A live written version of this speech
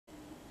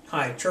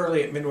Hi,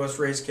 Charlie at Midwest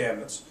Raised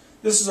Cabinets.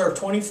 This is our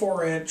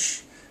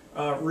 24-inch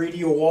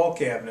radio wall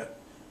cabinet.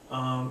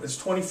 It's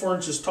 24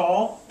 inches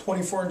tall,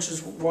 24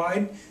 inches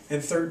wide,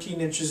 and 13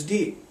 inches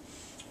deep.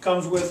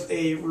 Comes with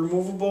a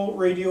removable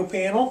radio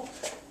panel.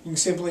 You can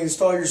simply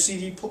install your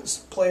CD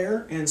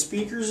player and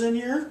speakers in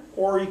here,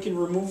 or you can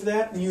remove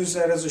that and use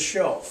that as a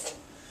shelf.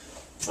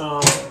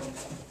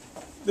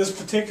 This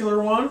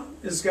particular one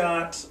has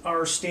got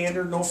our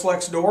standard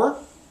no-flex door,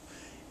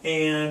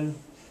 and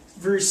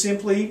very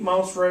simply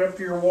mounts right up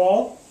to your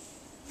wall.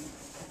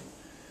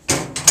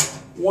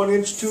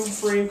 1-inch tube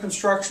frame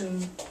construction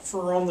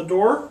for around the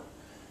door.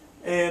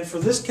 And for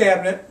this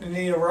cabinet and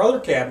any of our other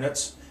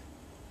cabinets,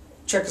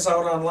 check us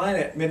out online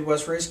at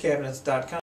MidwestRaisedCabinets.com.